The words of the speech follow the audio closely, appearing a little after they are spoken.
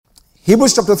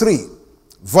Hebrews chapter 3,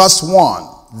 verse 1.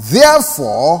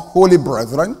 Therefore, holy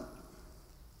brethren,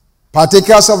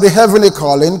 partakers of the heavenly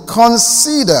calling,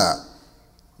 consider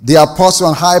the apostle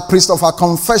and high priest of our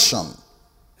confession,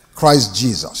 Christ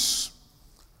Jesus,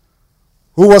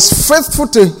 who was faithful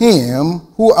to him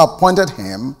who appointed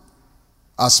him,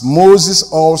 as Moses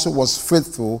also was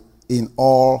faithful in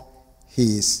all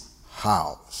his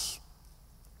house.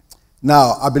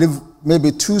 Now, I believe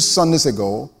maybe 2 Sundays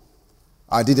ago,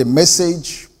 I did a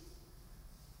message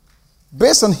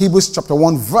based on Hebrews chapter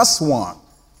 1, verse 1,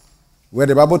 where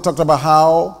the Bible talked about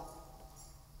how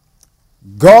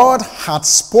God had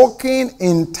spoken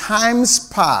in times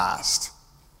past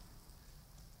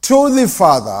to the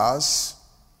fathers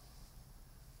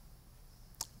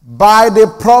by the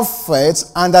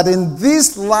prophets, and that in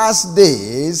these last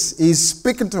days is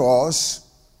speaking to us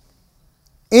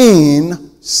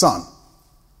in Son,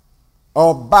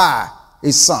 or by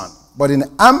his Son. But in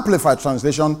Amplified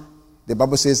translation, the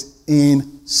Bible says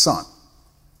in Son.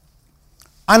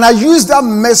 And I use that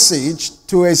message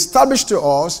to establish to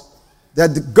us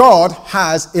that God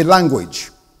has a language.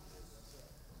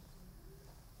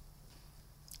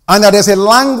 And that there's a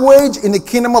language in the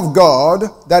kingdom of God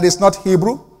that is not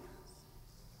Hebrew.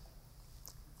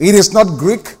 It is not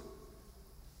Greek.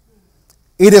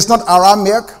 It is not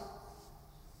Aramaic.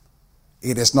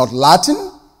 It is not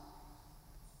Latin.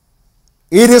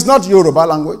 It is not Yoruba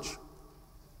language.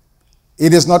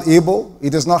 It is not Igbo.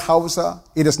 It is not Hausa.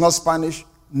 It is not Spanish.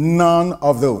 None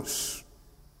of those.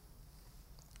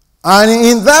 And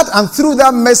in that and through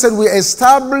that message, we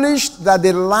established that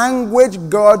the language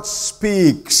God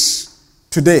speaks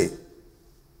today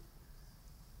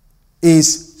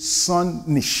is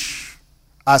Sonish,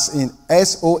 as in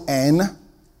Sonish,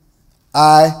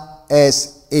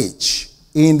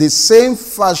 in the same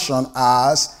fashion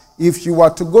as if you were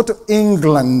to go to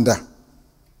England,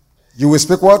 you will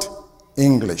speak what?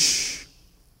 English.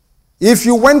 If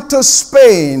you went to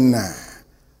Spain,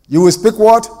 you will speak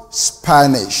what?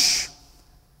 Spanish.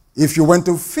 If you went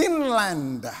to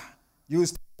Finland, you will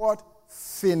speak what?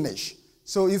 Finnish.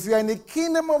 So if you are in the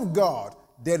kingdom of God,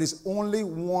 there is only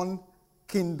one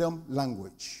kingdom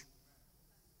language.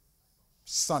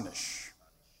 Sonish.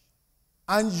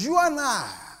 And you and I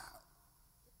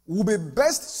will be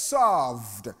best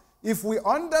served if we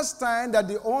understand that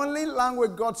the only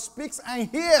language God speaks and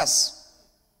hears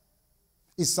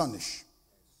is Sonish.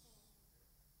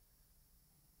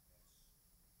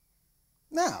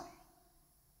 Now,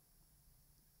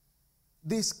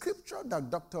 the scripture that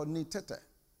Dr. Nitete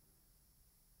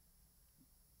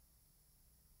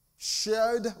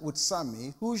shared with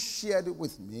Sammy, who shared it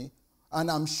with me, and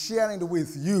I'm sharing it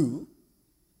with you,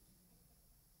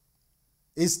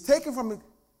 is taken from the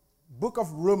book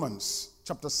of Romans,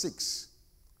 chapter 6.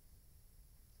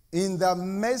 In the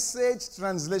Message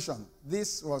translation,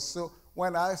 this was so,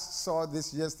 when I saw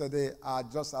this yesterday, I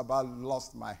just about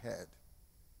lost my head.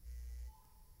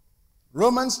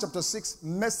 Romans chapter 6,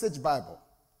 Message Bible.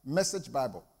 Message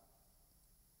Bible.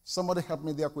 Somebody help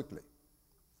me there quickly.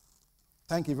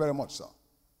 Thank you very much, sir.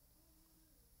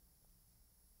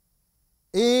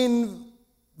 In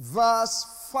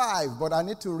verse 5, but I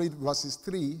need to read verses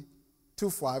 3 to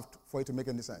 5 for it to make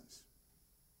any sense.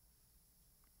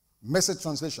 Message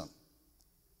translation.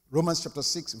 Romans chapter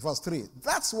 6, verse 3.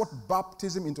 That's what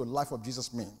baptism into the life of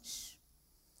Jesus means.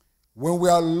 When we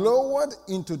are lowered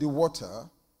into the water,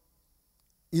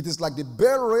 it is like the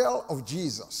burial of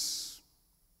Jesus.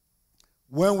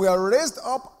 When we are raised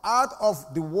up out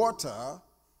of the water,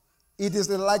 it is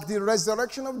like the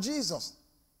resurrection of Jesus.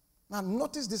 Now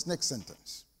notice this next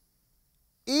sentence.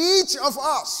 Each of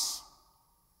us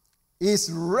is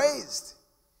raised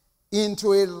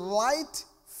into a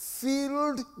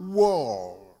light-filled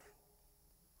world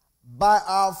by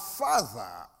our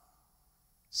Father,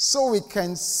 so we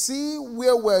can see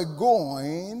where we're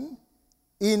going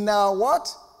in our what?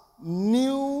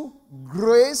 New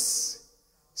grace,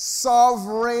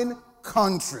 sovereign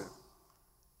country.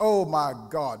 Oh my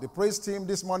God. The praise team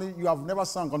this morning, you have never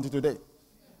sung until today.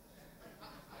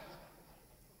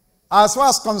 As far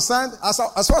as I'm concerned,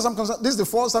 this is the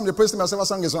first time the praise team has ever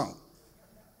sung a song.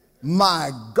 My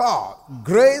God.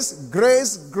 Grace,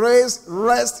 grace, grace,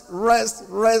 rest, rest,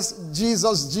 rest,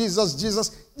 Jesus, Jesus, Jesus,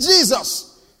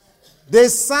 Jesus. They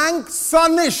sang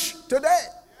Sonish today.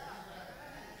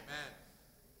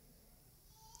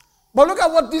 But look at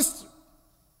what this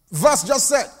verse just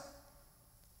said.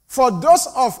 For those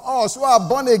of us who are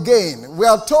born again, we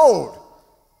are told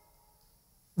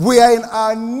we are in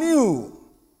our new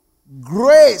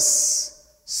grace,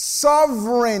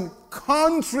 sovereign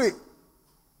country.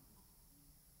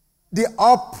 The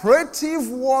operative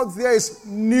word there is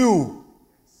new.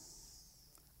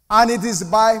 And it is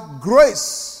by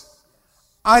grace.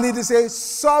 And it is a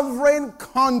sovereign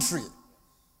country,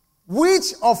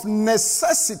 which of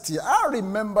necessity, I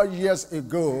remember years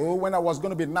ago when I was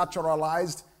going to be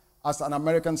naturalized as an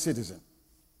American citizen.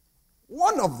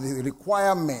 One of the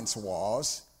requirements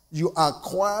was you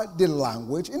acquire the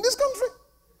language in this country.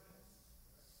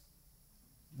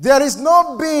 There is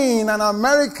no being an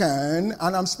American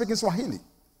and I'm speaking Swahili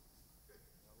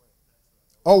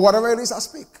or whatever it is I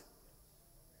speak.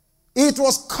 It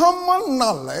was common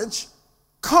knowledge,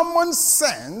 common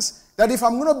sense that if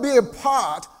I'm going to be a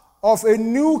part of a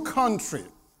new country,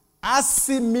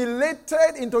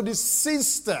 assimilated into the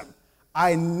system,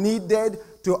 I needed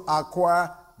to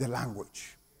acquire the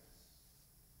language.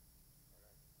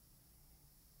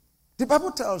 The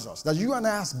Bible tells us that you and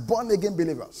I, as born-again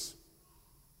believers,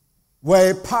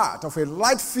 were a part of a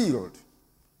light-filled,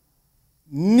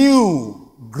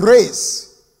 new,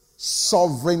 grace,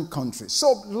 sovereign country.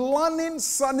 So learning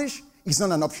Spanish is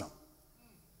not an option.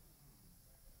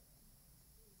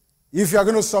 If you are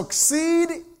going to succeed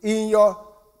in your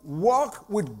walk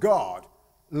with God,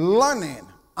 learning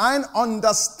and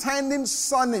understanding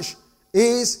Spanish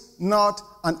is not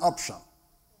an option.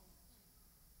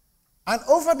 And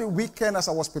over the weekend, as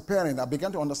I was preparing, I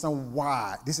began to understand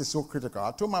why this is so critical.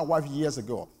 I told my wife years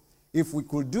ago, if we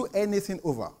could do anything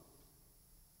over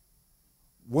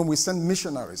when we send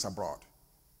missionaries abroad,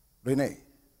 Renee,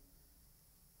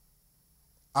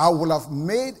 I would have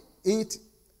made it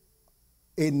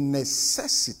a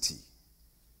necessity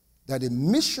that the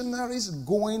missionaries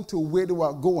going to where they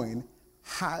were going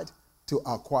had to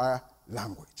acquire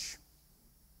language.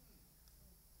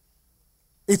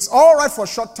 It's all right for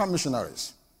short-term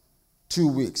missionaries. 2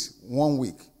 weeks, 1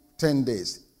 week, 10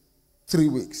 days, 3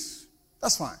 weeks.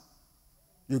 That's fine.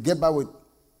 You get by with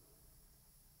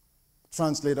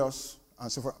translators and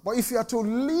so forth. But if you are to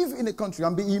live in a country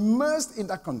and be immersed in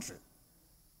that country,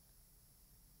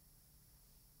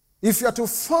 if you are to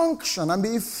function and be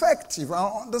effective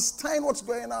and understand what's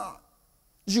going on,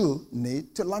 you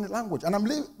need to learn the language. And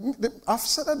I've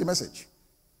said that the message.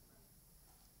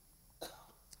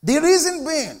 The reason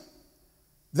being,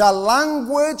 the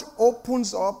language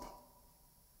opens up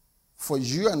for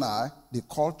you and I the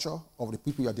culture of the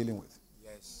people you are dealing with.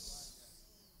 Yes.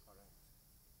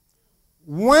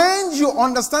 When you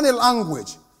understand a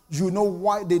language, you know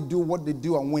why they do what they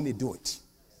do and when they do it.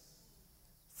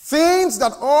 Things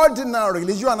that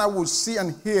ordinarily you and I would see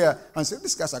and hear and say,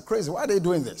 these guys are crazy. Why are they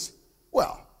doing this?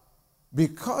 Well,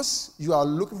 because you are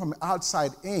looking from the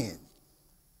outside in,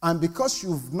 and because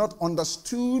you've not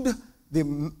understood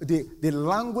the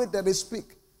language that they speak,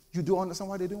 you don't understand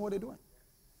why they're doing what they're doing.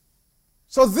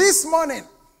 So this morning,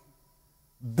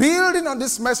 building on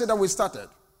this message that we started,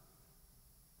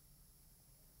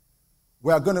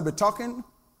 we are going to be talking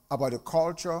about the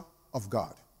culture of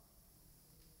God.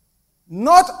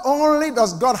 Not only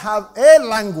does God have a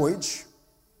language,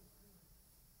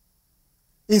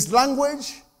 his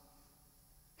language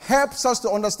helps us to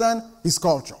understand his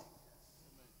culture.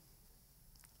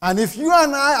 And if you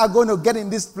and I are going to get in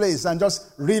this place and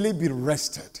just really be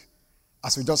rested,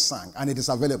 as we just sang, and it is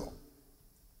available,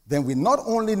 then we not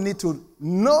only need to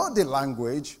know the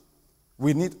language,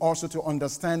 we need also to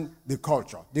understand the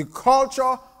culture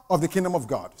of the kingdom of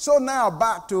God. So now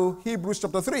back to Hebrews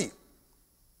chapter 3.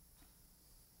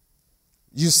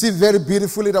 You see very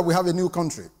beautifully that we have a new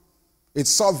country.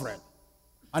 It's sovereign.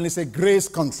 And it's a grace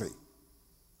country.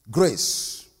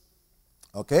 Grace.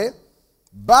 Okay?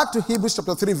 Back to Hebrews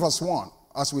chapter 3 verse 1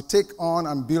 as we take on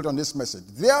and build on this message.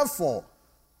 Therefore,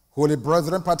 holy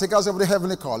brethren, partakers of the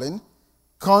heavenly calling,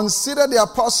 consider the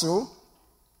apostle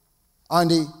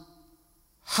and the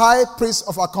high priest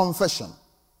of our confession.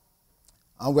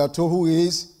 And we are told who he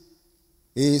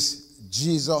is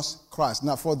Jesus Christ.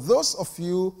 Now, for those of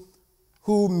you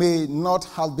who may not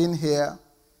have been here,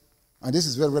 and this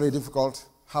is very, very difficult,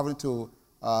 having to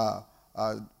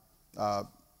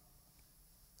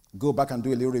go back and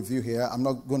do a little review here. I'm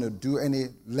not going to do any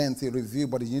lengthy review,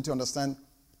 but you need to understand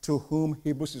to whom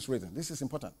Hebrews is written. This is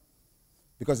important.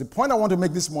 Because the point I want to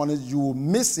make this morning, you will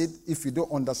miss it if you don't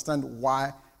understand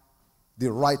why the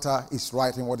writer is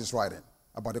writing what he's writing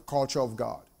about the culture of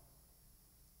God.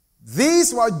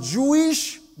 These were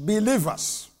Jewish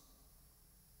believers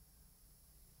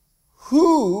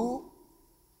who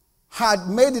had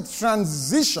made a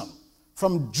transition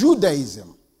from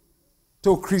Judaism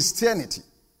to Christianity.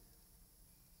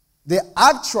 They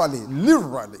actually,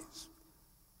 literally,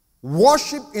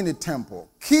 worshiped in the temple,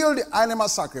 killed the animal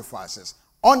sacrifices,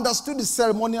 understood the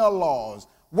ceremonial laws,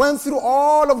 went through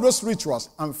all of those rituals,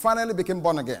 and finally became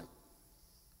born again.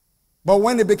 But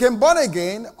when they became born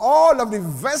again, all of the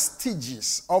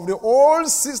vestiges of the old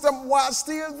system were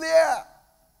still there.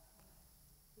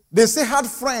 They still had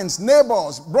friends,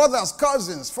 neighbors, brothers,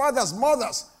 cousins, fathers,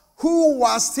 mothers, who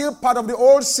were still part of the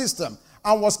old system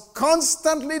and was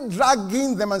constantly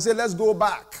dragging them and saying, let's go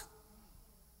back.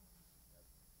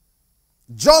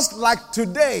 Just like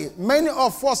today, many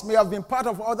of us may have been part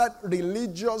of other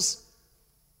religious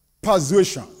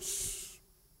persuasions.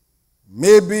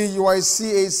 Maybe you are a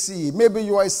CAC, maybe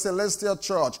you are a Celestial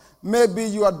Church, maybe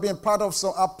you have been part of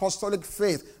some apostolic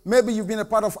faith, maybe you've been a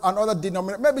part of another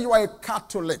denomination, maybe you are a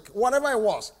Catholic, whatever it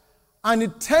was. And the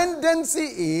tendency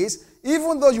is,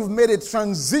 even though you've made a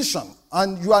transition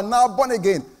and you are now born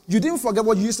again, you didn't forget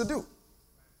what you used to do.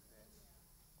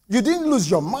 You didn't lose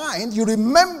your mind. You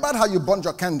remembered how you burned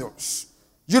your candles.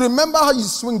 You remember how you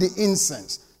swing the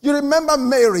incense. You remember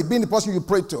Mary being the person you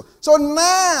prayed to. So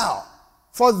now,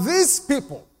 for these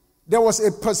people, there was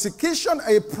a persecution,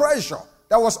 a pressure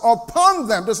that was upon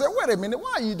them to say, wait a minute,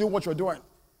 why are you doing what you're doing?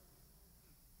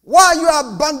 Why are you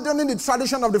abandoning the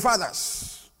tradition of the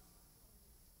fathers?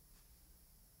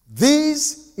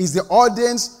 This is the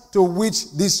audience to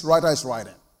which this writer is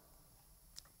writing.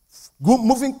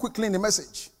 Moving quickly in the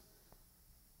message.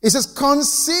 It says,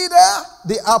 consider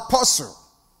the apostle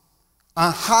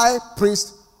and high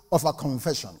priest of our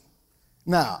confession.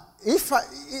 Now, if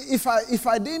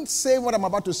I didn't say what I'm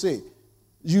about to say,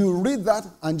 you read that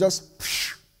and just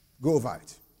go over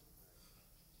it.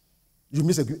 You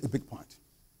miss a big point.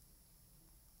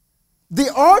 The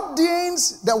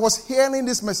audience that was hearing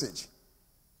this message,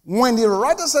 when the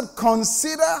writer said,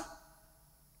 consider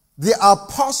the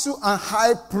apostle and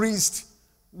high priest,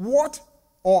 what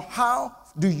or how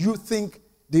do you think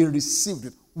they received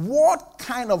it? What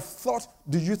kind of thought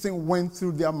do you think went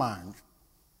through their mind?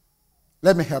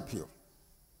 Let me help you.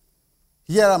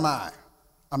 Here am I.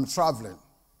 I'm traveling.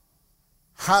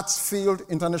 Hartsfield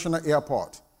International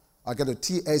Airport. I get a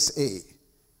TSA.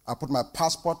 I put my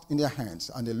passport in their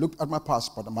hands, and they looked at my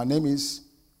passport, and my name is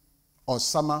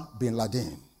Osama bin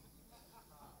Laden.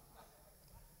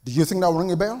 Do you think that will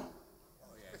ring a bell?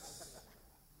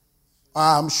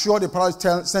 I'm sure they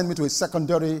probably send me to a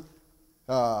secondary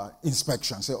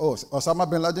inspection. Say, oh, Osama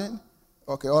bin Laden?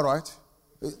 Okay, all right.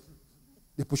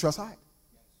 They push you aside.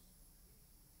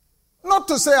 Not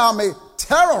to say I'm a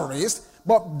terrorist,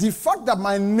 but the fact that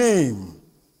my name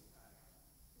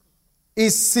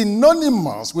is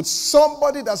synonymous with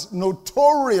somebody that's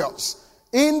notorious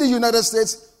in the United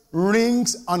States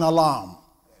rings an alarm.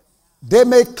 They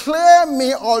may clear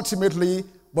me ultimately,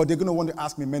 but they're going to want to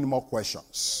ask me many more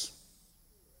questions.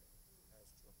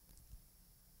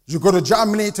 You go to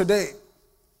Germany today.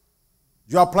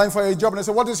 You're applying for a job and they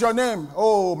say, what is your name?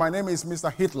 Oh, my name is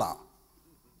Mr. Hitler.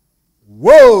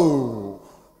 Whoa!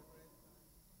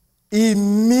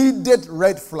 Immediate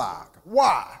red flag.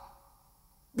 Why?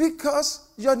 Because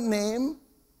your name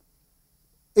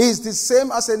is the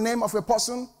same as the name of a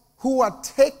person who are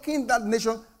taking that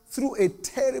nation through a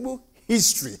terrible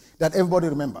history that everybody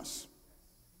remembers.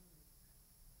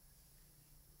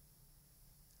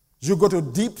 You go to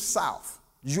Deep South,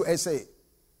 USA,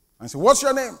 and say, what's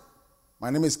your name? My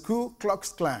name is Ku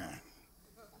Klux Klan.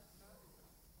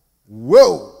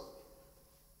 Whoa!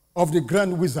 Of the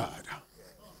Grand Wizard.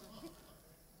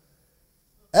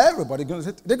 Everybody,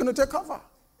 they're going to take cover.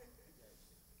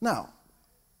 Now,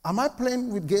 am I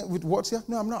playing with words here?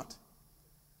 No, I'm not.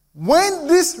 When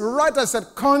this writer said,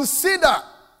 consider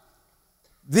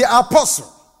the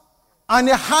apostle and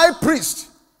the high priest,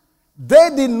 they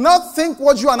did not think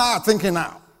what you and I are thinking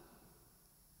now.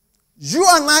 You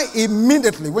and I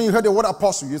immediately, when you heard the word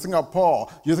apostle, you think of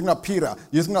Paul, you think of Peter,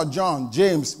 you think of John,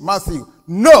 James, Matthew.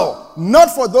 No,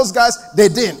 not for those guys, they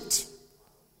didn't.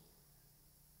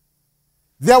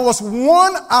 There was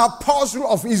one apostle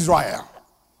of Israel.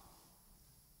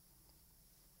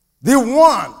 The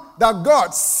one that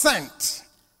God sent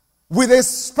with a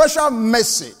special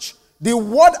message. The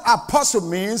word apostle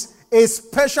means a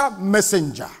special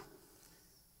messenger.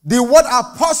 The word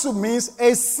apostle means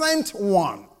a sent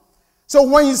one. So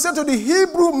when you say to the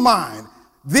Hebrew mind,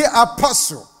 the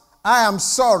apostle, I am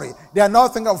sorry, they are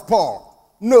not thinking of Paul.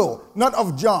 No, not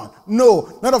of John.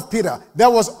 No, not of Peter. There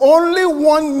was only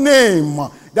one name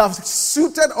that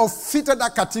suited or fitted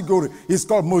that category. It's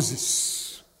called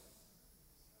Moses.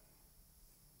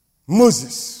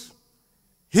 Moses.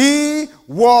 He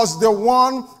was the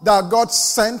one that God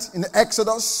sent in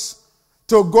Exodus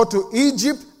to go to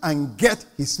Egypt and get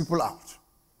his people out.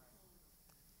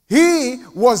 He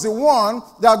was the one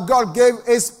that God gave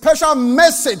a special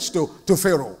message to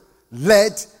Pharaoh.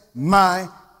 Let my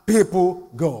people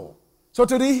go. So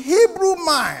to the Hebrew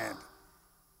mind,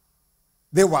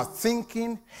 They were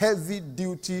thinking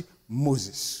heavy-duty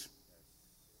Moses.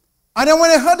 And then when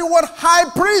they heard the word high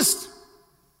priest,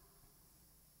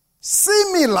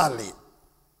 similarly,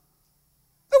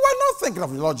 they were not thinking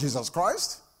of the Lord Jesus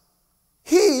Christ.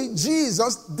 He,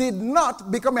 Jesus, did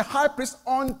not become a high priest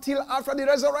until after the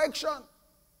resurrection.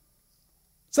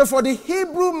 So for the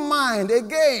Hebrew mind,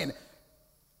 again,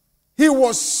 he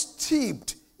was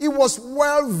steeped. He was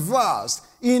well versed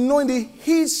in knowing the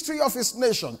history of his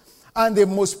nation. And the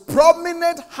most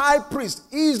prominent high priest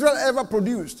Israel ever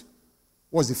produced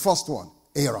was the first one,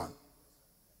 Aaron.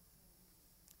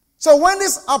 So when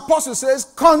this apostle says,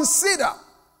 consider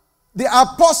the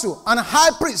apostle and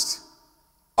high priest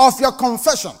of your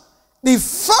confession, the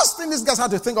first thing these guys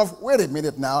had to think of, wait a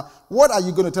minute now, what are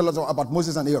you going to tell us about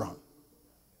Moses and Aaron?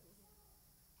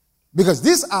 Because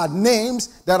these are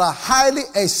names that are highly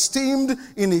esteemed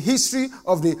in the history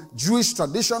of the Jewish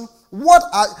tradition. What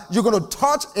are you going to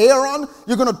touch Aaron?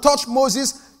 You're going to touch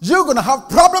Moses? You're going to have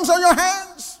problems on your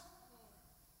hands.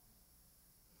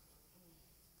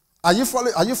 Are you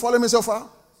following me so far?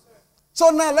 So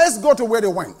now let's go to where they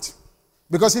went.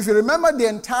 Because if you remember the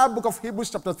entire book of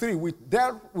Hebrews chapter 3, we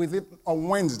dealt with it on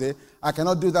Wednesday. I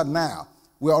cannot do that now.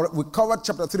 We covered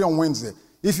chapter 3 on Wednesday.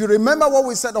 If you remember what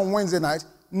we said on Wednesday night,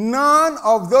 none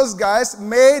of those guys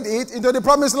made it into the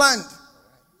promised land.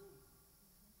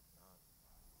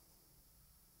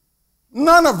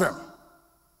 None of them.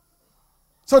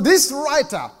 So this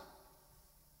writer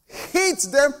hits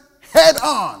them head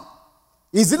on.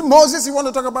 Is it Moses you want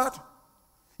to talk about?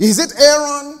 Is it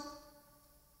Aaron?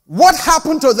 What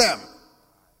happened to them?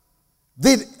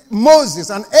 Did Moses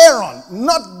and Aaron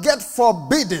not get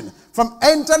forbidden from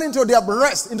entering into their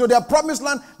rest, into their promised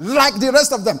land like the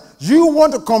rest of them? You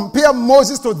want to compare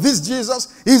Moses to this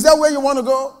Jesus? Is that where you want to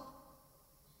go?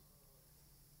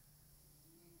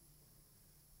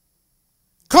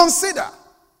 Consider.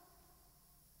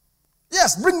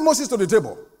 Yes, bring Moses to the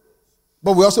table.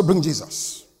 But we also bring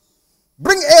Jesus.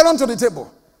 Bring Aaron to the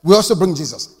table. We also bring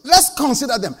Jesus. Let's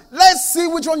consider them. Let's see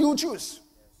which one you choose.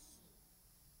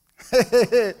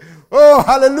 Oh,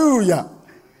 hallelujah.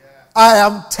 I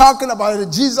am talking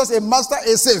about Jesus, a master,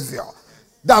 a savior.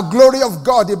 The glory of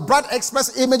God, the bright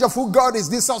express image of who God is,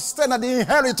 the sustainer, the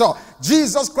inheritor.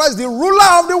 Jesus Christ, the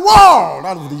ruler of the world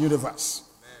and of the universe.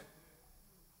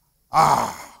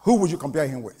 Who would you compare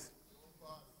him with?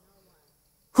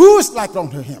 Who is like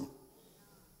unto him?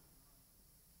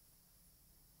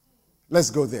 Let's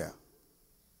go there.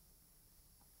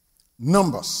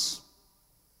 Numbers,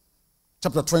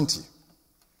 chapter 20.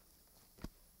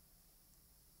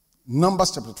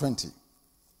 Numbers chapter 20.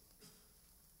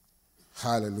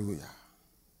 Hallelujah.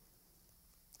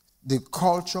 The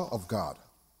culture of God.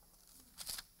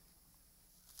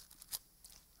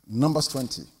 Numbers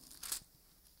 20.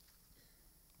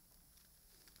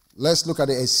 Let's look at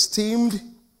the esteemed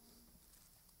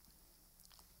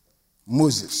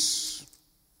Moses.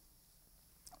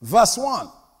 Verse 1.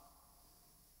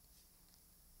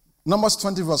 Numbers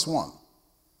 20 verse 1.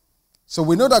 So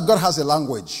we know that God has a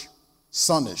language,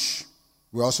 Sonish.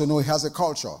 We also know he has a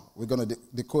culture. We're going to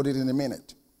decode it in a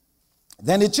minute.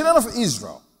 Then the children of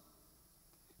Israel,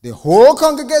 the whole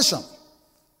congregation,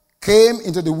 came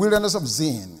into the wilderness of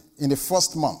Zin in the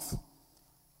first month.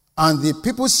 And the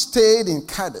people stayed in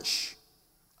Kadesh.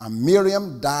 And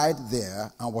Miriam died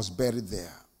there and was buried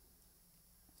there.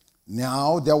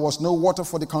 Now there was no water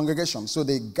for the congregation. So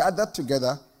they gathered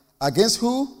together against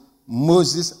who?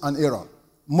 Moses and Aaron.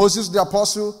 Moses the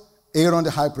apostle, Aaron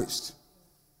the high priest.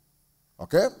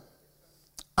 Okay?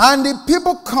 And the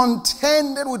people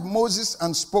contended with Moses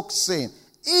and spoke, saying,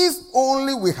 if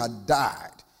only we had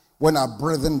died when our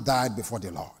brethren died before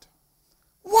the Lord.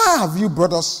 Why have you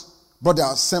brought the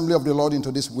assembly of the Lord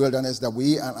into this wilderness that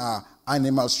we and our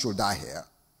animals should die here?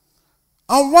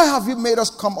 And why have you made us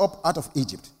come up out of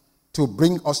Egypt to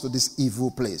bring us to this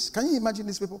evil place? Can you imagine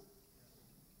these people?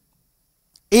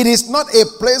 It is not a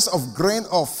place of grain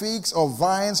or figs or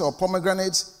vines or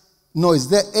pomegranates, nor is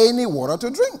there any water to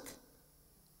drink.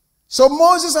 So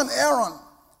Moses and Aaron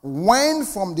went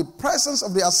from the presence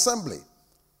of the assembly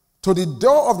to the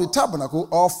door of the tabernacle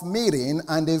of meeting,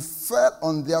 and they fell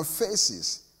on their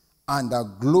faces, and the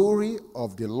glory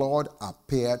of the Lord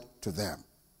appeared to them.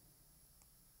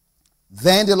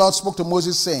 Then the Lord spoke to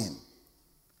Moses, saying,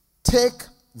 take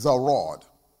the rod,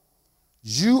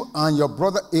 you and your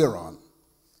brother Aaron,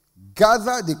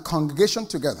 gather the congregation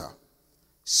together,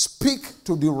 speak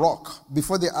to the rock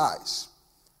before their eyes,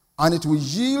 and it will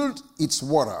yield its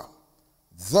water.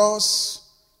 Thus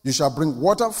you shall bring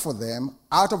water for them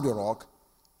out of the rock,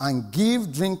 and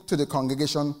give drink to the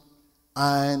congregation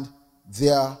and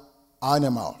their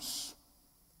animals.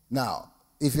 Now,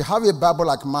 if you have a Bible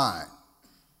like mine,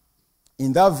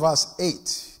 in that verse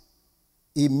 8,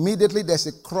 immediately there's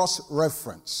a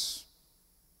cross-reference.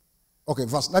 Okay,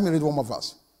 let me read one more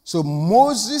verse. So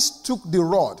Moses took the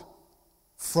rod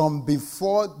from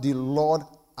before the Lord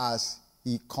as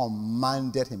he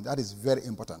commanded him. That is very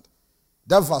important.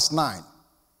 That verse 9,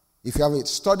 if you have a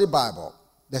study Bible,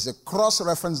 there's a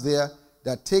cross-reference there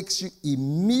that takes you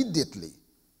immediately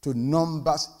to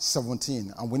Numbers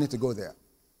 17. And we need to go there.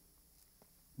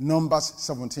 Numbers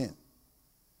 17.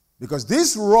 Because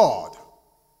this rod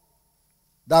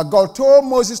that God told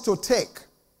Moses to take,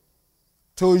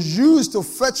 to use to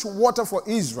fetch water for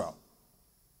Israel,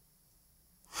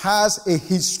 has a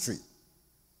history.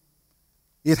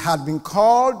 It had been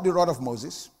called the rod of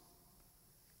Moses.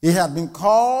 It had been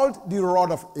called the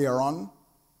rod of Aaron.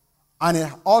 And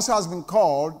it also has been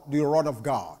called the rod of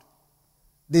God.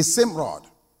 The same rod.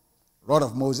 Rod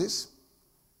of Moses,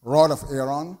 rod of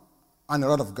Aaron, and the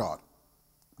rod of God.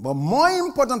 But more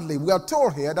importantly, we are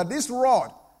told here that this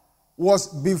rod was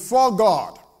before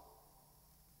God.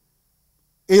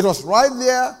 It was right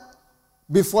there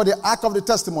before the Ark of the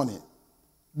Testimony.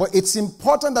 But it's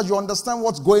important that you understand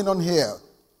what's going on here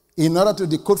in order to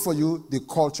decode for you the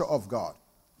culture of God.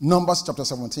 Numbers chapter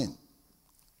 17.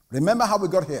 Remember how we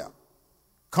got here.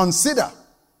 Consider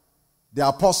the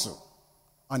apostle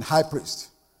and high priest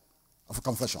of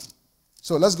confession.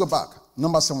 So let's go back.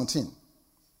 Numbers 17.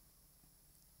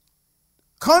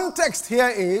 Context here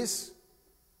is,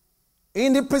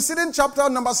 in the preceding chapter,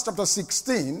 Numbers chapter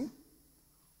 16,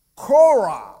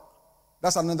 Korah,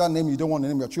 that's another name you don't want to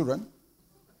name your children.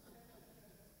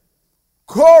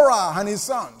 Korah and his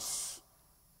sons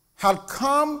had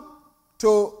come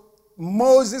to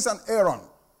Moses and Aaron.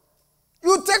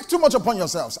 You take too much upon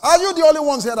yourselves. Are you the only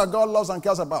ones here that God loves and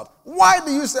cares about? Why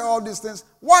do you say all these things?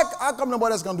 How come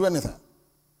nobody else can do anything?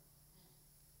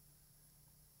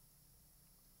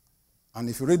 And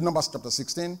if you read Numbers chapter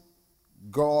 16,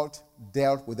 God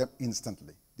dealt with them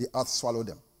instantly. The earth swallowed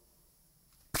them.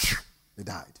 They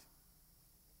died.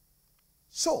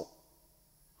 So,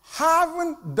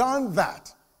 having done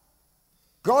that,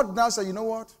 God now said, you know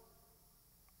what?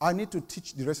 I need to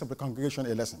teach the rest of the congregation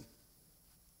a lesson.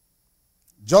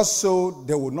 Just so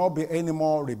there will not be any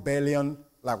more rebellion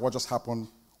like what just happened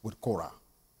with Korah.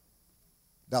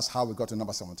 That's how we got to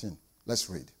number 17. Let's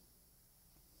read.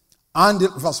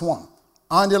 Verse 1.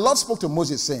 And the Lord spoke to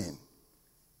Moses, saying,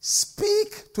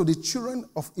 speak to the children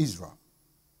of Israel,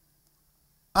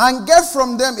 and get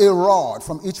from them a rod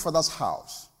from each father's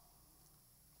house.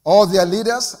 All their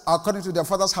leaders, according to their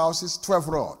father's houses, 12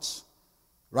 rods.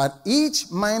 Write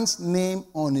each man's name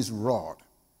on his rod.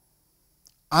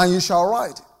 And you shall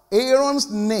write Aaron's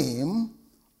name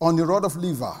on the rod of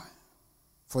Levi.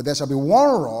 For there shall be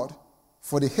one rod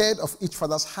for the head of each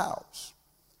father's house.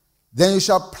 Then you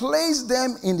shall place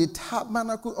them in the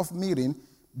tabernacle of meeting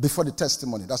before the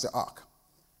testimony. That's the ark.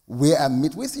 Where I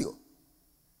meet with you.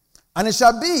 And it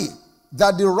shall be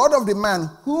that the rod of the man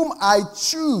whom I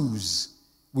choose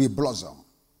will blossom.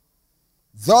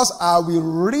 Thus I will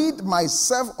rid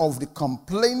myself of the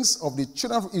complaints of the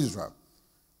children of Israel,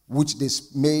 which they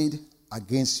made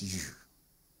against you.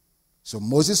 So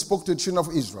Moses spoke to the children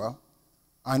of Israel,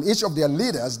 and each of their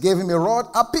leaders gave him a rod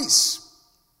apiece.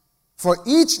 For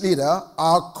each leader,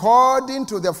 according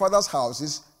to their father's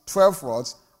houses, 12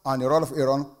 rods, and the rod of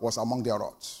Aaron was among their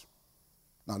rods.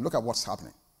 Now look at what's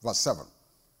happening. Verse 7.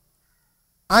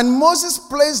 And Moses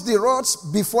placed the rods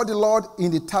before the Lord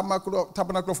in the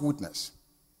tabernacle of witness.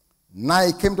 Now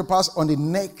it came to pass on the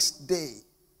next day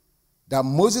that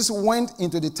Moses went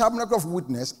into the tabernacle of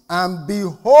witness, and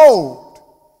behold,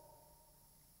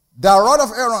 the rod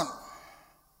of Aaron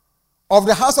of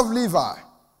the house of Levi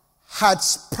had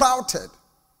sprouted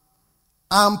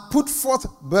and put forth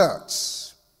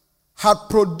birds, had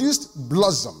produced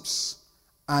blossoms,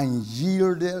 and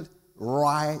yielded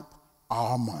ripe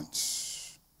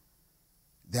almonds.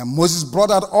 Then Moses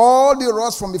brought out all the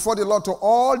rods from before the Lord to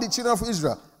all the children of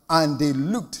Israel, and they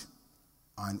looked,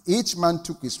 and each man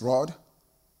took his rod.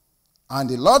 And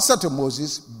the Lord said to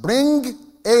Moses, bring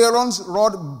Aaron's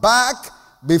rod back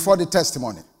before the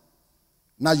testimony.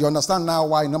 Now you understand now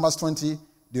why in Numbers 20,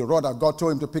 the rod that God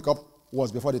told him to pick up was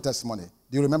before the testimony.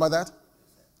 Do you remember that?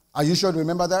 Are you sure you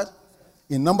remember that?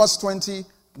 In Numbers 20,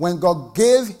 when God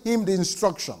gave him the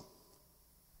instruction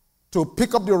to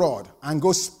pick up the rod and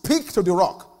go speak to the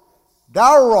rock,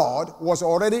 that rod was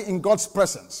already in God's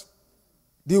presence.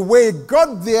 The way it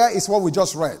got there is what we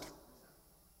just read.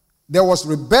 There was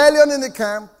rebellion in the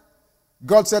camp.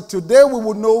 God said, today we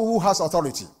will know who has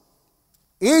authority.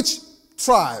 Each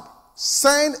tribe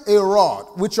send a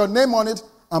rod with your name on it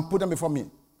and put them before me.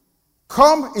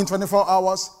 Come in 24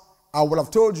 hours, I will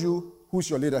have told you who's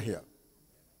your leader here.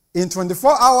 In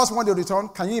 24 hours when they return,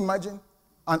 can you imagine?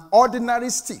 An ordinary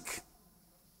stick.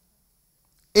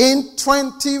 In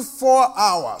 24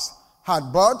 hours,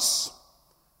 had buds,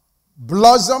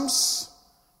 blossoms,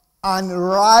 and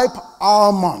ripe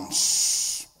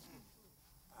almonds.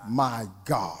 My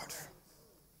God.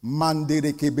 I'm praying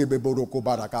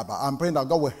that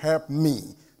God will help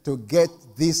me to get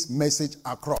this message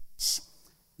across.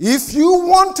 If you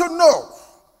want to know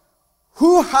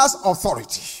who has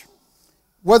authority,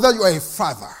 whether you are a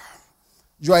father,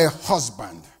 you are a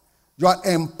husband, you are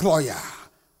an employer,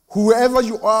 whoever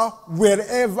you are,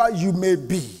 wherever you may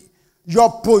be, your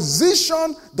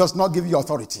position does not give you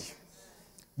authority.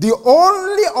 The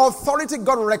only authority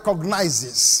God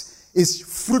recognizes is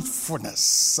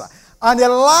fruitfulness. And the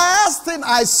last thing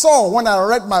I saw when I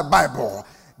read my Bible,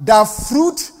 the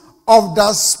fruit of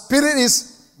the Spirit is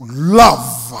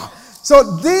love.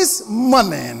 So this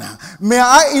morning, may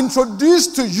I introduce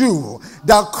to you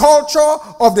the culture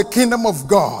of the kingdom of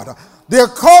God. The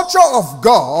culture of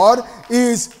God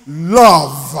is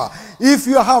love. If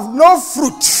you have no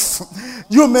fruit,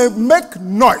 you may make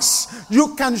noise.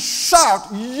 You can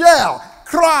shout, yell,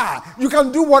 cry. You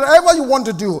can do whatever you want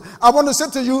to do. I want to say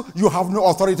to you, you have no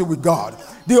authority with God.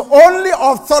 The only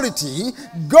authority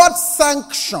God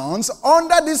sanctions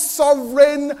under this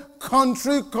sovereign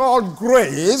country called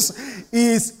grace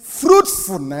is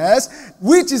fruitfulness,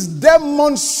 which is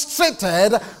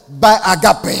demonstrated by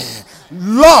agape.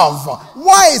 Love.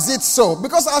 Why is it so?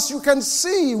 Because as you can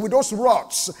see with those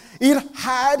rocks, it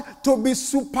had to be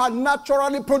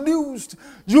supernaturally produced.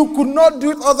 You could not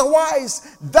do it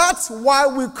otherwise. That's why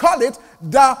we call it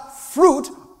the fruit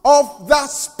of the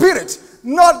Spirit.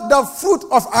 Not the fruit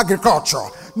of agriculture.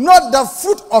 Not the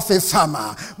fruit of a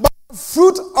farmer. But the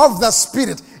fruit of the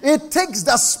Spirit. It takes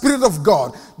the Spirit of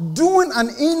God doing an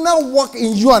inner work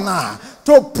in you and I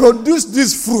to produce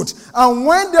this fruit. And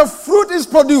when the fruit is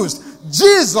produced,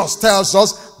 Jesus tells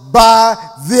us, by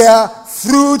their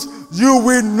fruit you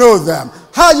will know them.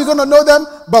 How are you going to know them?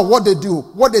 By what they do,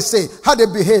 what they say, how they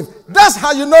behave. That's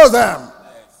how you know them.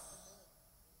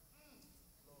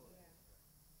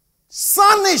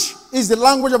 Sonish is the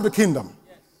language of the kingdom.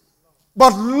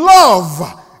 But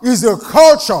love is the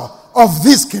culture of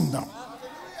this kingdom.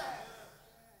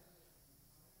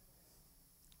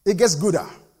 It gets gooder.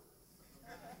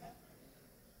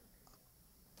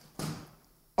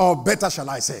 Or better, shall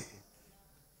I say.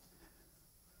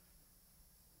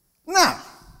 Now,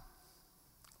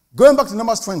 going back to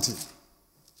Numbers 20.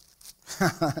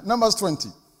 Numbers 20.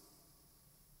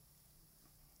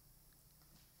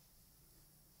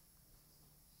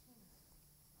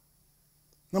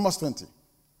 Numbers 20.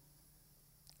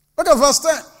 Look at verse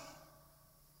 10.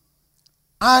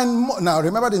 And now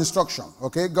remember the instruction,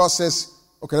 okay? God says,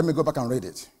 okay, let me go back and read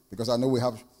it. Because I know we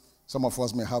have, some of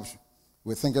us may have,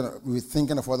 we're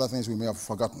thinking of other things we may have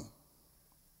forgotten.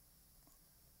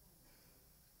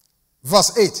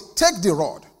 Verse 8, take the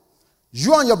rod,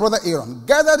 you and your brother Aaron,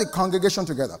 gather the congregation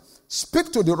together,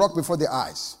 speak to the rock before their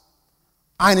eyes,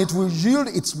 and it will yield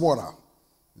its water.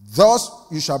 Thus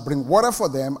you shall bring water for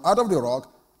them out of the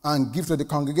rock and give to the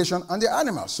congregation and the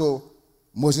animals. So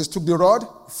Moses took the rod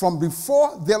from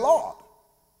before the Lord,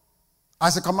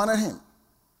 as he commanded him.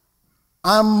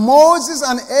 And Moses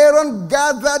and Aaron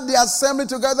gathered the assembly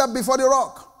together before the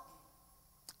rock.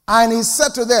 And he said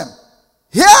to them,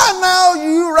 hear now,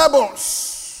 you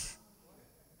rebels.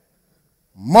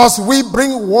 Must we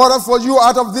bring water for you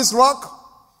out of this rock?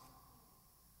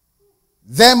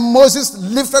 Then Moses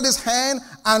lifted his hand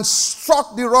and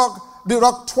struck the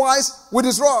rock twice with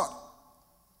his rod.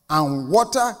 And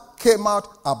water came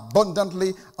out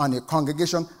abundantly on the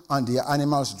congregation, and the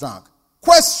animals drank.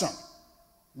 Question.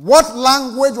 What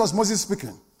language was Moses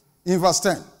speaking? In verse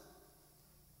 10.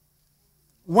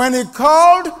 When he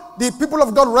called the people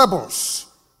of God rebels,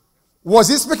 was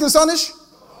he speaking Spanish?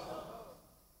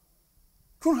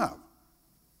 Couldn't have.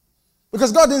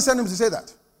 Because God didn't send him to say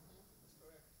that.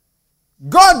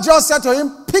 God just said to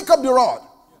him, pick up the rod,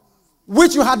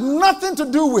 which you had nothing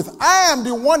to do with. I am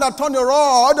the one that turned the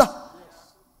rod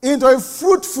into a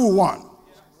fruitful one.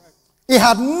 It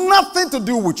had nothing to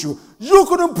do with you. You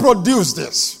couldn't produce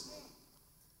this.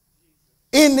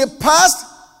 In the past,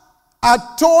 I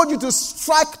told you to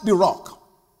strike the rock.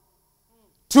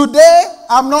 Today,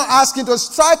 I'm not asking to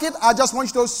strike it. I just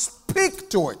want you to speak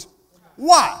to it.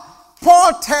 Why?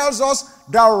 Paul tells us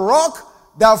the rock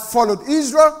that followed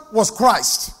Israel was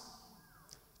Christ.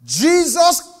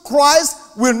 Jesus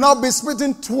Christ will not be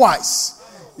smitten twice.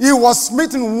 He was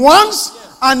smitten once,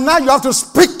 and now you have to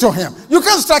speak to him. You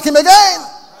can't strike him again.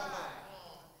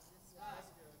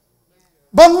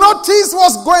 But notice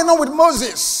what's going on with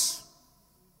Moses.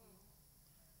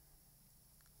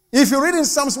 If you read in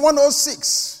Psalms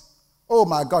 106, oh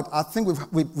my God, I think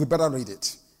we better read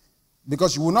it.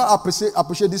 Because you will not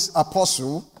appreciate this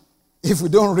apostle if we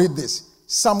don't read this.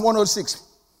 Psalm 106.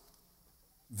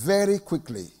 Very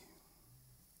quickly.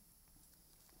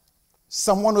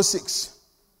 Psalm 106,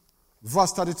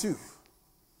 verse 32.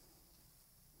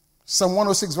 Psalm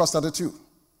 106, verse 32.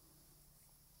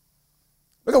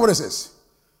 Look at what it says.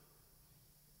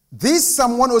 This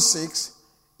Psalm 106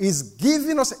 is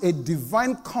giving us a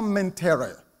divine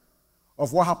commentary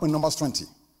of what happened in Numbers 20.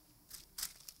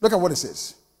 Look at what it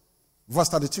says. Verse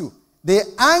 32. They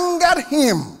angered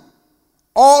him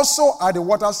also at the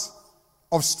waters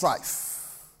of strife,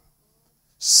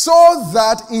 so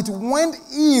that it went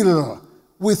ill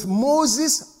with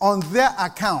Moses on their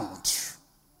account,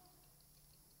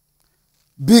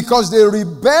 because they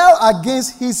rebelled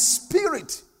against his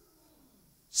spirit.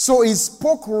 So he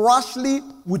spoke rashly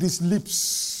with his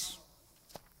lips.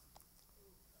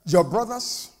 Your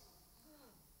brothers,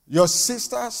 your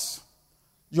sisters,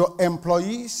 your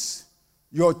employees,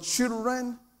 your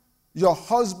children, your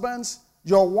husbands,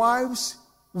 your wives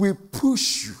will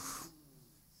push you.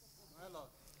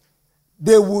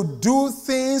 They will do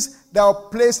things that will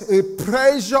place a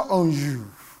pressure on you.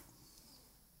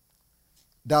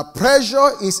 That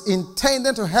pressure is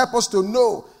intended to help us to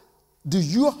know, do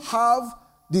you have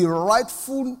the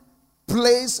rightful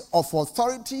place of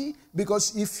authority?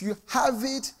 Because if you have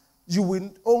it, you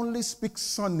will only speak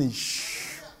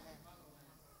Sunnish.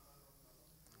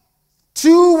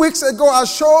 2 weeks ago, I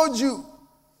showed you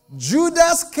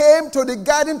Judas came to the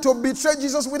garden to betray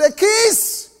Jesus with a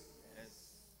kiss.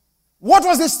 What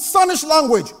was the Sunnish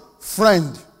language?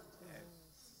 Friend.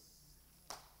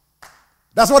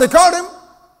 That's what they called him.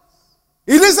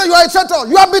 He didn't say, you are a traitor.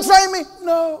 You are betraying me.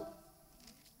 No.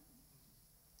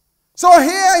 So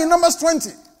here in Numbers 20,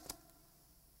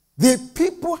 the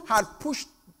people had pushed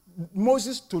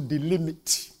Moses to the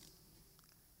limit.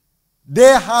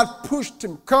 They had pushed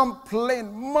him,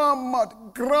 complained, murmured,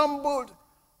 grumbled,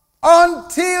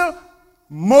 until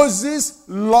Moses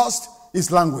lost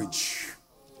his language.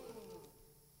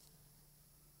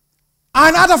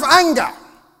 And out of anger,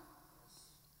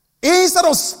 instead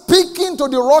of speaking to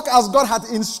the rock as God had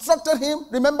instructed him,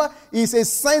 remember, he's a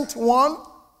sent one.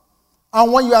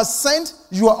 And when you are sent,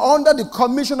 you are under the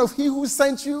commission of he who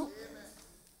sent you.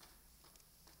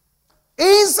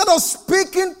 Instead of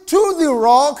speaking to the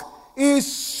rock, he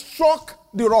struck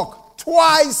the rock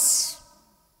twice.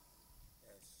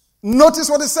 Notice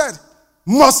what he said.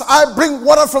 Must I bring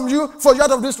water from you for you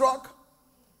out of this rock?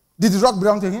 Did the rock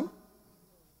belong to him?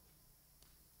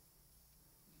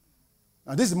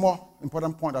 Now this is a more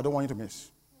important point I don't want you to miss.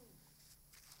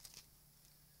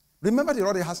 Remember the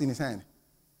rod he has in his hand.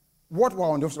 What were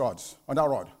on those rods? On that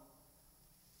rod?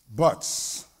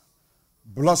 Buds,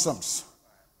 blossoms,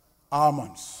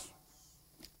 almonds.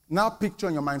 Now picture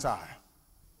in your mind's eye.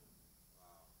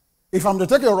 If I'm to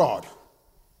take a rod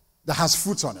that has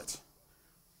fruits on it,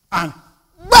 and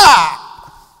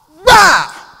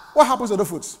what happens to the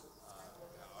fruits?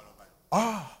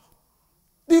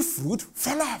 The fruit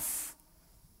fall off.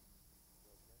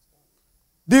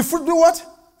 The fruit do what?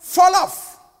 Fall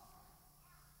off.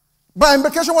 By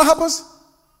implication, what happens?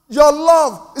 Your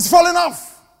love is falling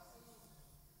off.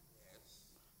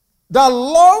 The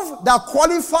love that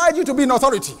qualified you to be in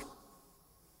authority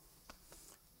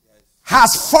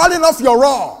has fallen off your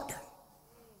rod.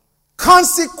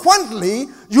 Consequently,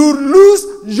 you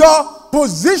lose your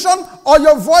position or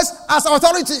your voice as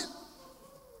authority.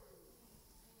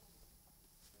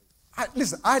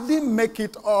 Listen, I didn't make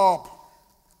it up.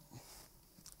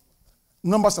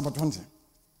 Numbers chapter 20.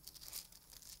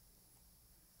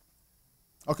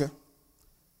 Okay.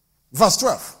 Verse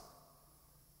 12.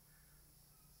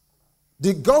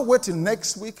 Did God wait till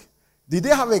next week? Did they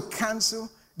have a council?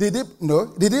 Did they? No.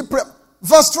 Did they pray?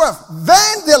 Verse 12.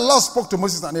 Then the Lord spoke to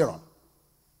Moses and Aaron.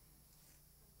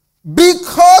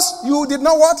 Because you did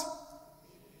not what?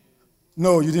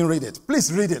 No, you didn't read it.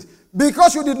 Please read it.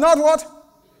 Because you did not what?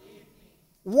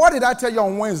 What did I tell you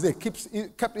on Wednesday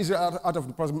kept Israel out of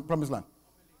the promised land?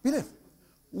 Belief.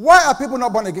 Why are people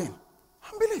not born again?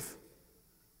 Unbelief.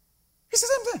 It's the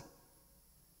same thing.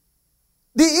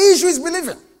 The issue is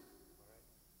believing.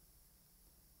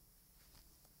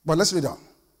 But let's read on.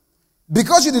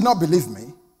 Because you did not believe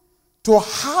me, to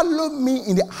hallow me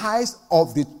in the eyes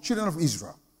of the children of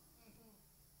Israel.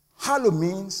 Hallow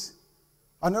means,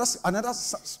 another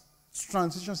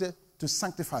translation says, to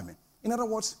sanctify me. In other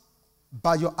words,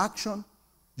 by your action,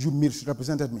 you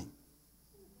misrepresented me.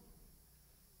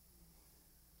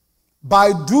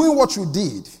 By doing what you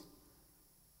did,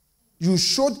 you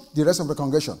showed the rest of the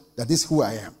congregation that this is who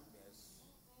I am.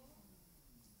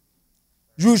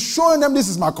 You showing them this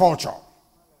is my culture.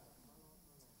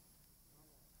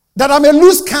 That I'm a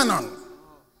loose cannon.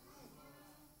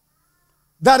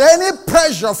 That any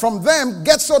pressure from them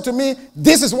gets so to me,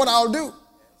 this is what I'll do.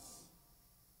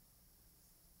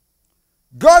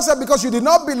 God said, because you did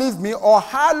not believe me or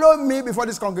hallow me before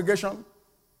this congregation.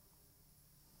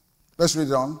 Let's read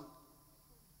it on.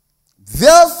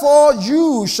 Therefore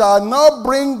you shall not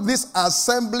bring this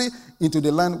assembly into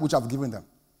the land which I've given them.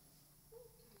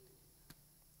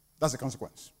 That's the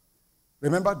consequence.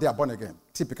 Remember, they are born again,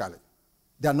 typically.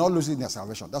 They are not losing their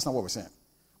salvation. That's not what we're saying.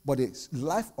 But the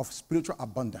life of spiritual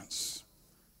abundance,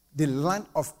 the land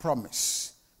of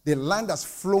promise, the land that's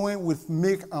flowing with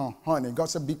milk and honey. God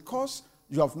said, because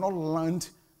you have not learned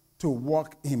to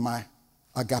walk in my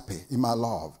agape, in my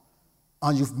love,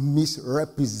 and you've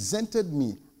misrepresented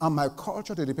me and my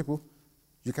culture to the people,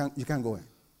 you can't go in.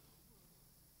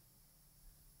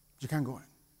 You can't go in.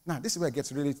 Now, this is where it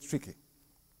gets really tricky.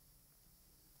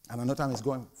 And another time it's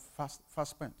going fast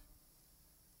spent.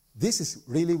 This is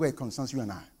really where it concerns you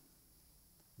and I.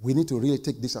 We need to really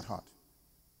take this at heart.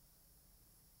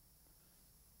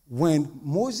 When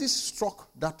Moses struck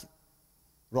that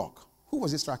rock, who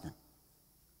was he striking?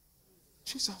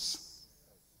 Jesus.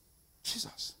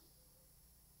 Jesus.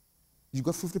 You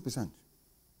got 50%.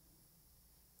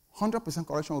 100%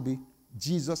 correction will be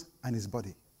Jesus and his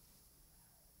body.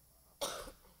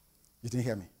 You didn't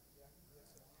hear me?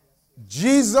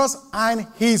 Jesus and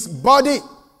his body.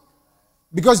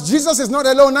 Because Jesus is not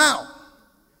alone now.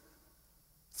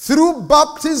 Through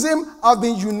baptism, I've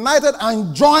been united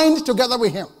and joined together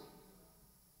with him.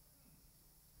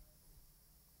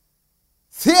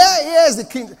 Here is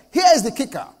the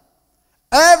kicker.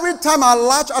 Every time I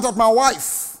latch out at my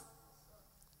wife,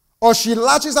 or she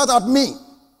latches out at me,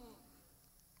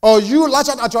 or you latch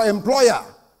out at your employer,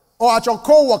 or at your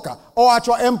co-worker, or at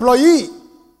your employee,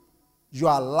 you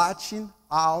are latching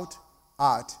out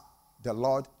at the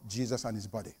Lord Jesus and his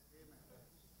body.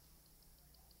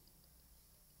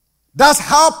 That's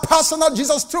how personal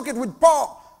Jesus took it with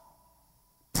Paul.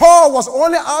 Paul was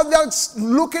only out there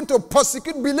looking to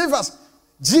persecute believers.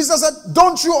 Jesus said,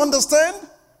 don't you understand?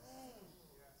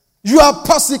 You are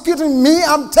persecuting me.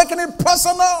 I'm taking it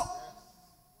personal.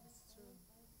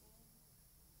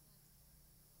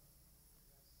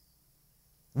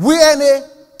 We're in a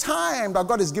time that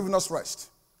God is giving us rest.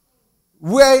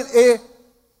 We're in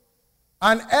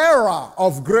an era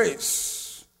of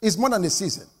grace. It's more than a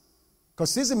season.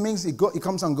 Because season means it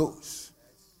comes and goes.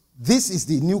 This is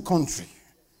the new country.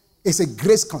 It's a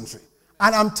grace country.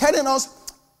 And I'm telling us,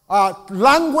 our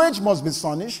language must be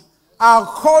Sunnish. Our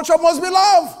culture must be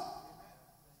love.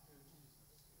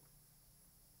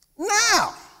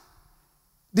 Now,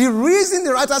 the reason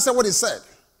the writer said what he said,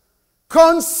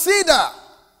 consider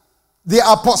the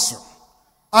apostle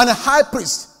and high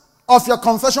priest of your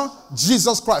confession,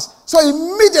 Jesus Christ. So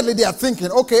immediately they are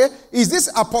thinking, okay, is this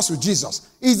apostle Jesus?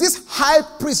 Is this high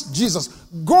priest Jesus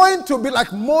going to be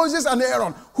like Moses and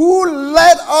Aaron, who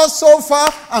led us so far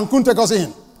and couldn't take us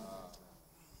in?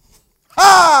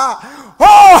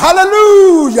 Oh,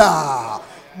 hallelujah!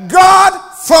 God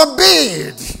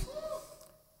forbid.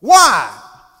 Why?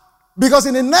 Because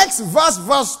in the next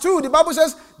verse 2, the Bible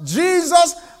says,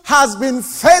 Jesus has been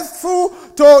faithful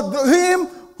to him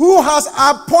who has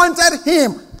appointed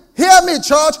him. Hear me,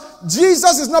 church.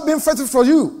 Jesus is not being faithful for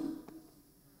you.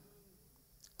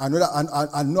 I know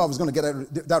I was going to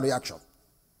get that reaction.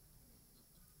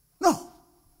 No.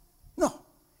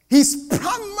 His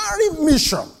primary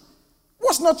mission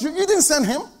was not you. You didn't send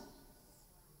him.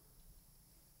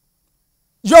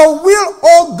 Your will,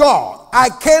 oh God, I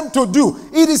came to do.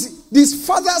 It is this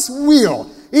Father's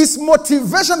will. His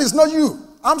motivation is not you.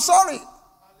 I'm sorry.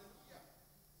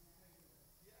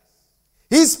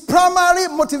 His primary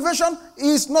motivation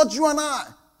is not you and I.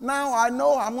 Now, I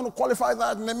know I'm going to qualify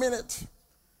that in a minute.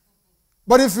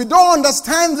 But if you don't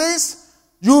understand this,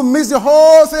 you miss the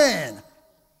whole thing.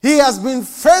 He has been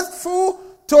faithful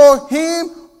to him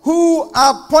who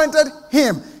appointed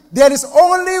him. There is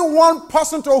only one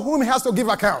person to whom he has to give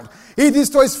account. It is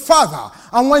to his Father.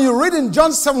 And when you read in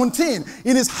John 17,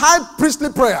 in his high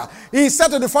priestly prayer, he said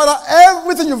to the Father,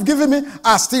 everything you've given me,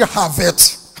 I still have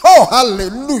it. Oh,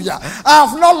 hallelujah. I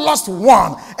have not lost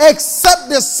one except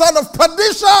the son of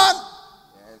perdition.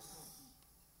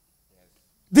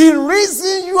 The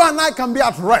reason you and I can be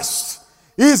at rest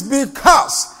is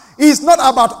because it's not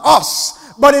about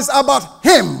us, but it's about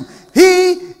him.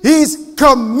 He is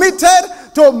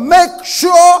committed to make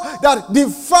sure that the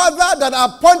Father that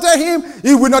appointed him,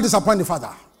 he will not disappoint the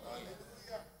Father.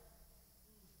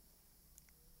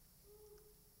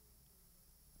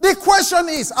 The question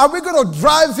is, are we going to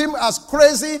drive him as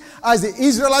crazy as the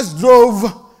Israelites drove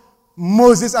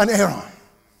Moses and Aaron?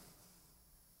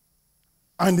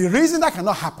 And the reason that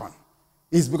cannot happen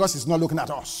is because he's not looking at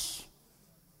us.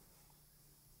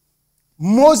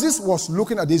 Moses was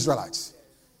looking at the Israelites.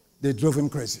 They drove him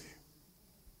crazy.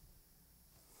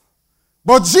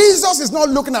 But Jesus is not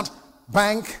looking at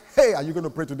Bank. Hey, are you going to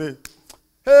pray today?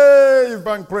 Hey, if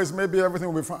Bank prays, maybe everything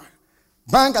will be fine.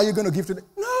 Bank, are you going to give today?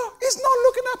 No, he's not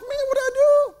looking at me. What I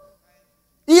do?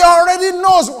 He already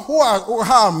knows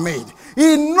how I'm made.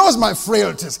 He knows my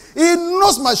frailties. He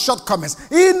knows my shortcomings.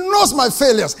 He knows my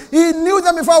failures. He knew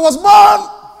them before I was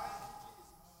born.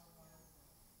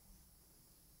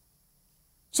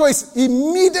 So his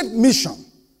immediate mission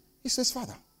is his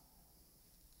Father.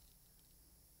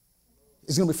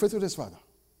 He's going to be faithful to his Father.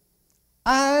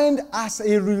 And as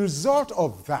a result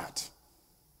of that,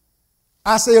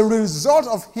 as a result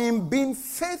of him being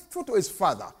faithful to his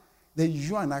Father, then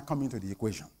you and I come into the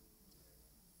equation.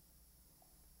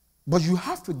 But you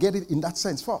have to get it in that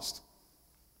sense first.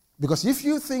 Because if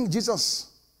you think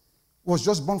Jesus was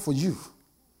just born for you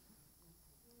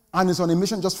and is on a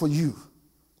mission just for you,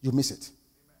 you miss it.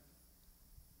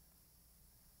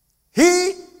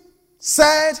 He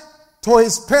said to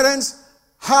his parents,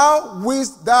 how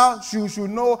wist thou you should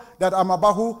know that I'm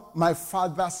about who? My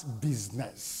Father's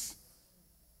business.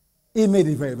 He made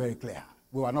it very, very clear.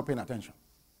 We were not paying attention.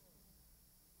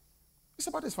 It's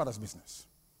about his Father's business.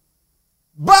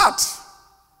 But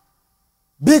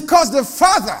because the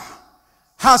Father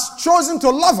has chosen to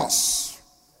love us,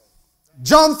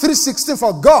 John 3:16,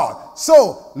 for God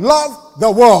so loved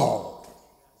the world,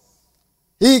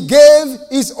 he gave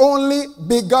his only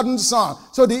begotten Son.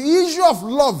 So the issue of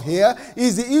love here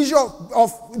is the issue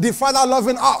of the Father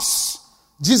loving us.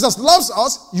 Jesus loves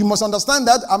us. You must understand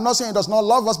that. I'm not saying he does not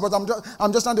love us, but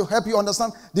I'm just trying to help you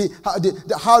understand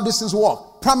how these things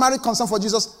work. Primary concern for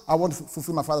Jesus, I want to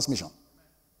fulfill my Father's mission.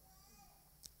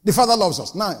 The Father loves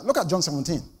us. Now, look at John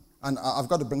 17. And I've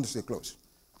got to bring this to a close.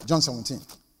 John 17.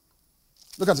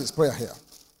 Look at his prayer here.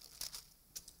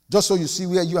 Just so you see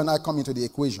where you and I come into the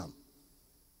equation.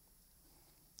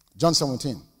 John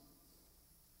 17.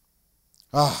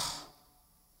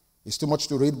 It's too much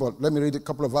to read, but let me read a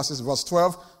couple of verses. Verse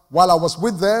 12. While I was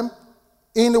with them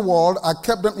in the world, I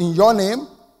kept them in your name.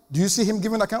 Do you see him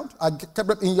giving account? I kept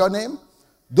them in your name.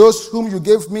 Those whom you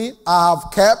gave me, I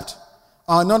have kept.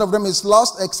 None of them is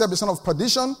lost except the son of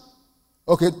perdition.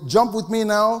 Okay, jump with me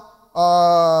now.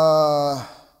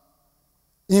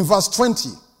 In verse 20.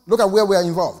 Look at where we are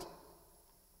involved.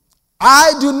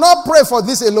 I do not pray for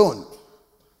this alone,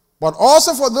 but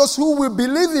also for those who will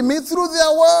believe in me through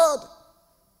their word.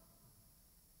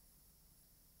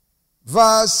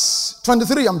 Verse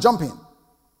 23, I'm jumping.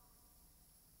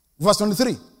 Verse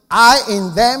 23. I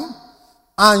in them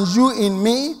and you in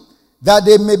me, that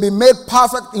they may be made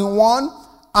perfect in one,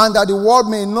 and that the world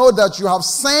may know that you have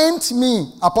sent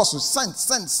me, apostles,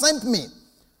 sent me,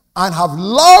 and have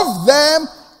loved them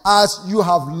as you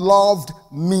have loved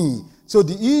me. So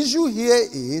the issue here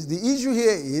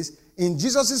is, in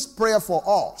Jesus' prayer for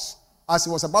us, as he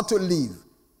was about to leave,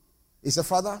 he said,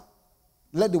 Father,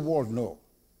 let the world know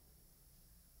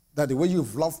that the way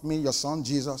you've loved me, your son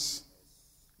Jesus,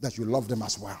 that you love them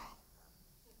as well.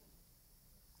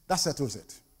 That settles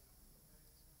it.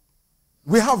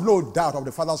 We have no doubt of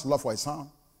the Father's love for his son.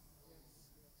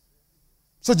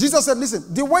 So Jesus said,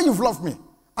 listen, the way you've loved me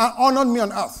and honored me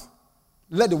on earth,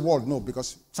 let the world know,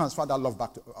 because transfer that love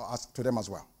back to them as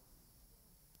well.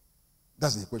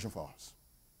 That's the equation for us.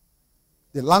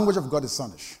 The language of God is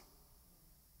sonnish.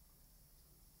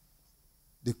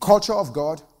 The culture of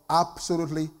God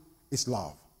absolutely is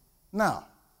love. Now,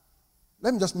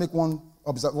 let me just make one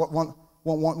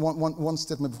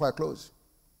statement before I close.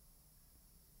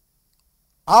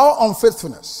 Our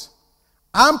unfaithfulness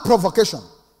and provocation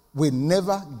will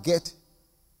never get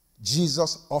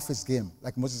Jesus off his game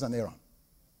like Moses and Aaron.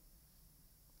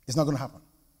 It's not going to happen.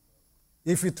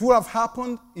 If it would have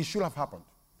happened, it should have happened.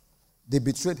 They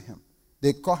betrayed him.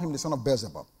 They called him the son of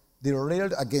Beelzebub. They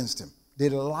railed against him. They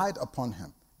lied upon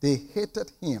him. They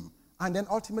hated him. And then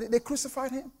ultimately they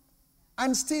crucified him.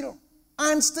 And still,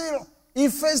 he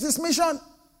faced this mission.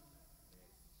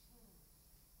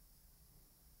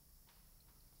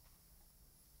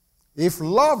 If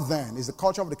love then is the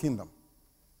culture of the kingdom,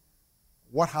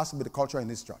 what has to be the culture in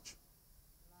this church?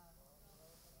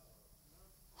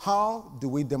 How do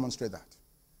we demonstrate that?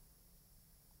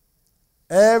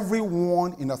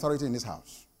 Everyone in authority in this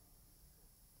house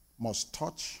must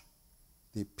touch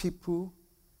the people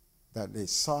that they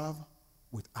serve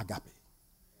with agape.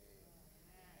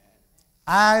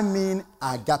 I mean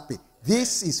agape.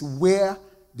 This is where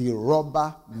the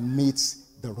rubber meets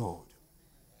the road.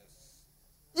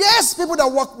 Yes, people that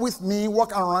walk with me,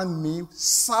 walk around me,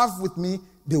 serve with me,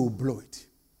 they will blow it.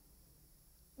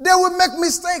 They will make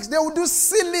mistakes. They will do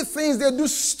silly things. They will do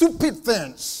stupid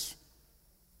things.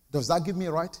 Does that give me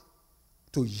a right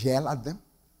to yell at them?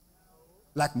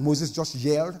 Like Moses just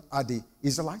yelled at the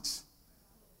Israelites?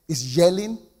 Is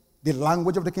yelling the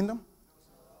language of the kingdom?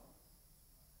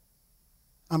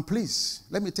 And please,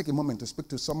 let me take a moment to speak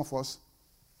to some of us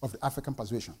of the African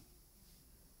persuasion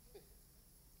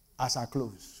as I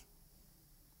close.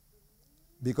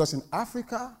 Because in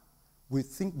Africa, we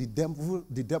think the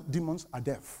demons are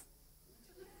deaf.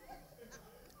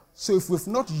 So if we've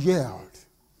not yelled,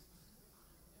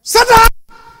 Satan!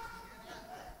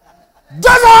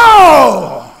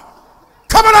 Devil!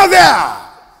 Come on out there!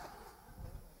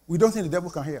 We don't think the devil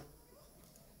can hear.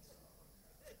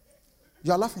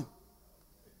 You are laughing.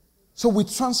 So we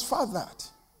transfer that.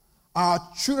 Our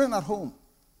children at home,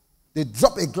 they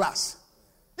drop a glass.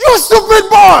 You stupid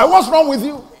boy! What's wrong with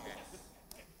you?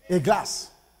 A glass.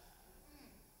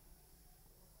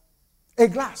 A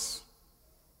glass.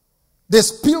 They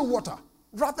spill water.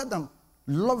 Rather than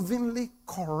lovingly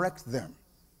correct them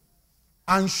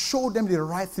and show them the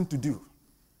right thing to do,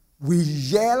 we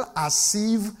yell as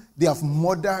if they have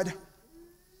murdered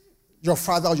your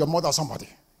father or your mother or somebody.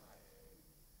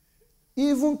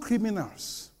 Even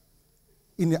criminals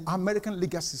in the American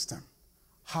legal system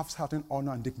have certain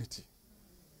honor and dignity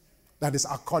that is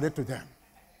accorded to them.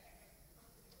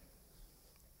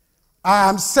 I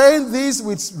am saying this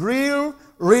with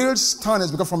real sternness,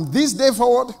 because from this day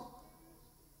forward,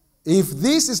 if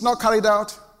this is not carried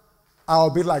out,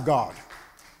 I'll be like God.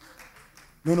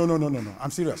 No. I'm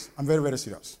serious. I'm very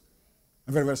serious.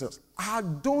 I'm very serious. I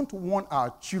don't want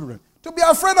our children to be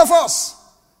afraid of us.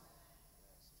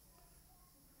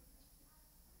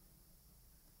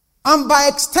 And by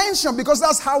extension, because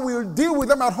that's how we'll deal with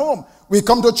them at home. We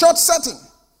come to a church setting.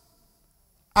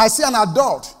 I see an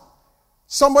adult,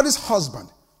 somebody's husband,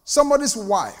 somebody's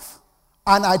wife,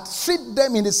 and I treat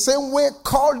them in the same way,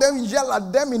 call them, yell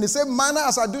at them in the same manner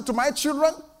as I do to my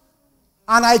children,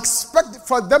 and I expect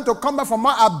for them to come back from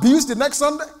my abuse the next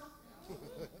Sunday.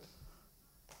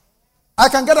 I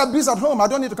can get abuse at home. I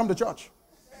don't need to come to church.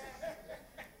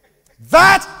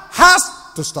 That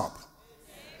has to stop.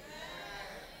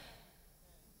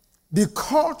 The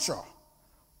culture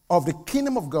of the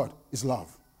kingdom of God is love.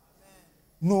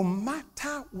 No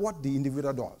matter what the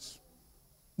individual does,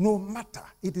 no matter,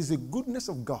 it is the goodness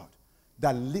of God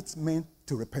that leads men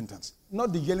to repentance,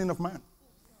 not the yelling of man.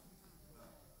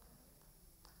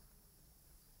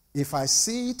 If I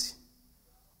see it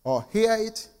or hear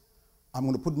it, I'm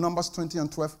going to put Numbers 20 and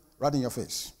 12 right in your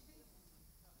face.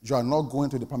 You are not going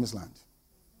to the promised land.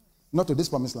 Not to this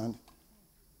promised land.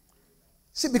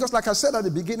 See, because like I said at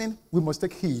the beginning, we must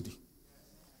take heed.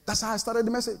 That's how I started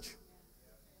the message.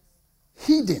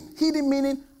 Heeding. Heeding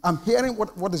meaning I'm hearing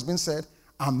what is being said.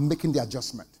 I'm making the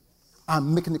adjustment.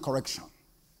 I'm making the correction.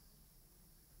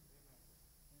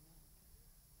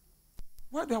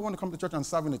 Why do I want to come to church and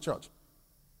serve in the church?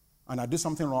 And I do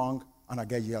something wrong and I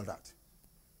get yelled at.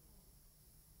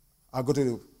 I go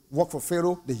to work for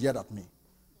Pharaoh, they yell at me.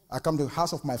 I come to the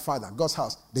house of my father, God's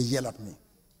house, they yell at me.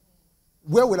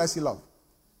 Where will I see love?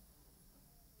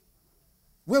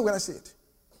 Where will I see it?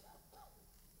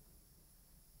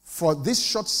 For this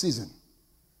short season,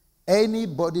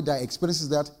 anybody that experiences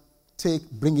that,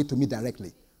 bring it to me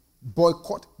directly.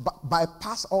 Boycott,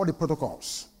 bypass all the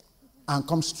protocols and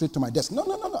come straight to my desk.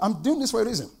 No. I'm doing this for a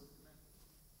reason.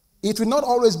 It will not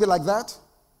always be like that.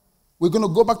 We're going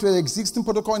to go back to the existing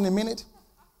protocol in a minute.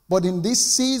 But in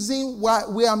this season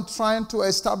where I'm trying to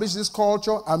establish this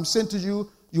culture, I'm saying to you,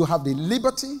 you have the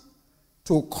liberty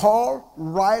to call,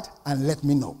 write, and let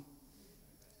me know.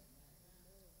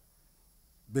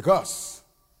 Because,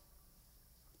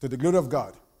 to the glory of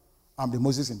God, I'm the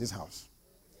Moses in this house.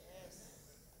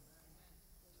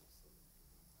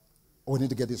 We need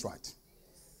to get this right.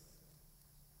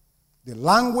 The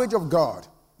language of God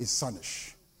is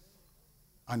sonnish.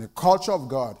 And the culture of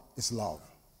God is love.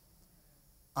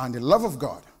 And the love of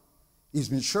God is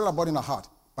being shared about in our heart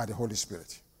by the Holy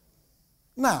Spirit.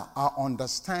 Now, I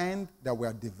understand that we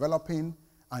are developing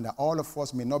and that all of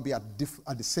us may not be at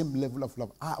the same level of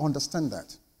love. I understand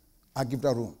that. I give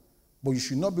that room. But you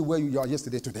should not be where you are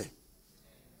yesterday, today.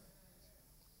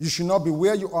 You should not be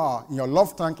where you are in your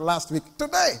love tank last week,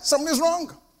 today. Something is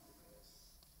wrong.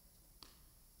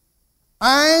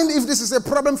 And if this is a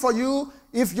problem for you,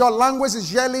 if your language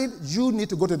is yelling, you need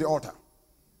to go to the altar.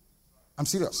 I'm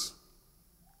serious.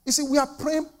 You see, we are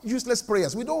praying useless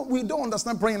prayers. We don't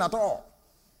understand praying at all.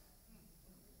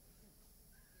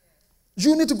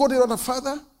 You need to go to the other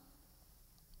further.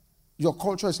 Your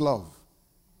culture is love.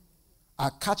 I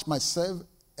catch myself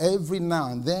every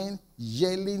now and then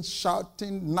yelling,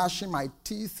 shouting, gnashing my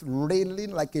teeth,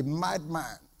 railing like a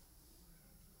madman.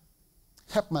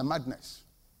 Help my madness.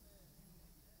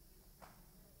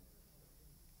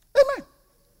 Amen.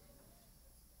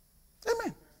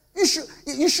 Amen.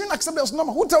 You shouldn't accept it as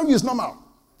normal. Who told you it's normal?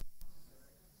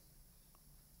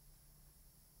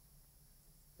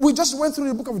 We just went through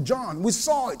the book of John. We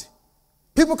saw it.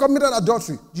 People committed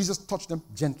adultery. Jesus touched them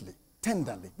gently,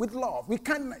 tenderly, with love, with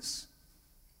kindness.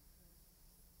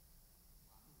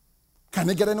 Can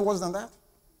it get any worse than that?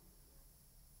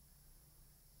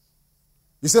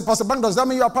 You say, Pastor Bank, does that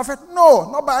mean you are perfect?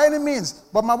 No, not by any means.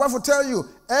 But my wife will tell you,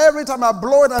 every time I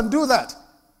blow it and do that,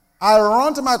 I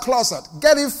run to my closet,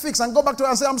 get it fixed, and go back to her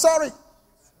and say, I'm sorry.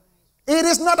 It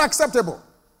is not acceptable.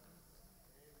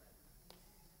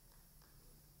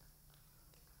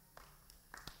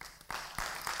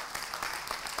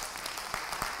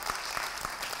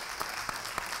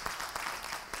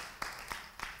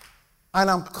 And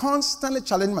I'm constantly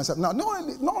challenging myself. Now,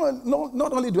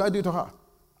 not only do I do it to her,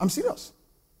 I'm serious.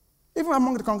 Even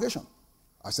among the congregation.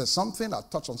 I said something, I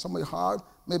touched on somebody hard,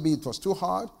 maybe it was too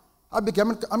hard. How many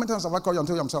times have I called you and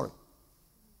told you I'm sorry?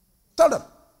 Tell them.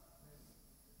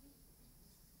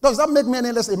 Does that make me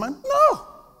any less a man? No.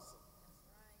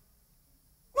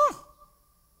 No.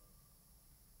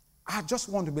 I just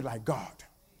want to be like God.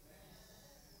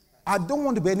 I don't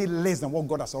want to be any less than what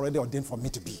God has already ordained for me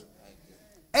to be.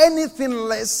 Anything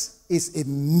less is a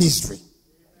misery.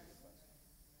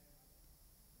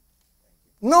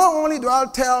 Not only do I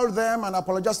tell them and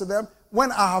apologize to them,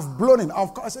 when I have blown it,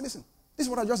 of course, I say, listen, this is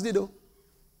what I just did, though.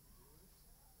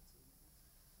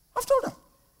 I've told them.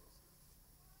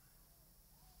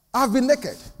 I've been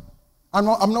naked. I'm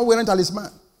not wearing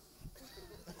talisman.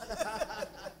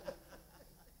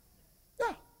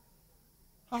 Yeah.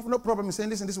 I have no problem in saying,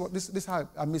 listen, this is how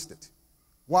I missed it.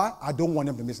 Why? I don't want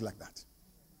them to miss it like that.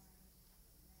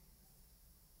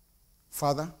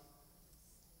 Father,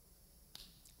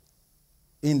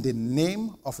 in the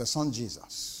name of your Son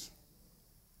Jesus,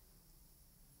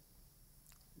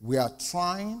 we are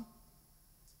trying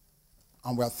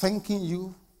and we are thanking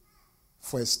you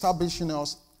for establishing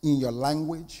us in your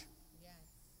language, yes,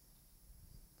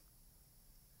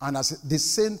 and at the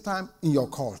same time in your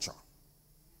culture.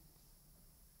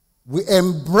 We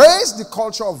embrace the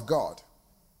culture of God,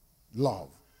 love,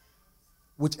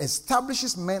 which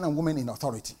establishes men and women in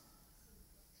authority.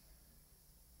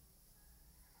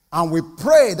 And we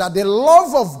pray that the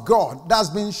love of God that's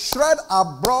been shed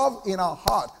abroad in our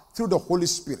heart through the Holy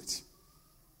Spirit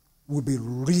will be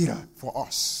real for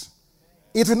us.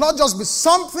 It will not just be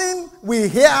something we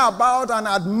hear about and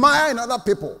admire in other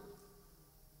people.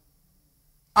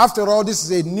 After all, this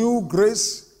is a new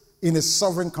grace in a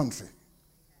sovereign country.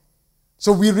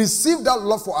 So we receive that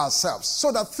love for ourselves,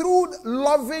 so that through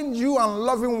loving you and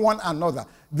loving one another,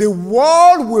 the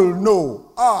world will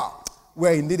know,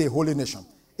 we're indeed a holy nation.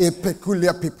 A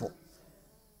peculiar people.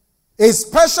 A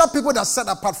special people that set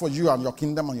apart for you and your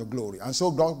kingdom and your glory. And so,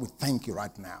 God, we thank you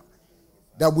right now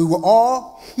that we will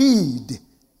all heed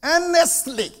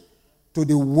earnestly to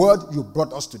the word you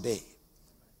brought us today.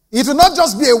 It will not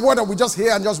just be a word that we just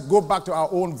hear and just go back to our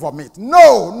own vomit.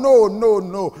 No, no, no,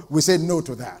 no. We say no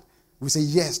to that. We say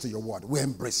yes to your word. We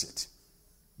embrace it.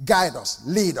 Guide us,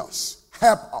 lead us,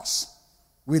 help us.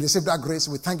 We receive that grace.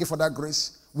 We thank you for that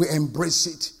grace. We embrace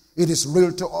it. It is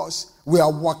real to us. We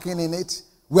are walking in it.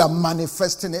 We are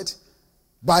manifesting it.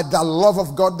 By the love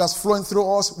of God that's flowing through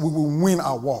us, we will win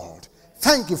our world.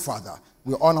 Thank you, Father.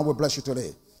 We honor, we bless you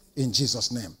today. In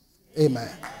Jesus' name. Amen.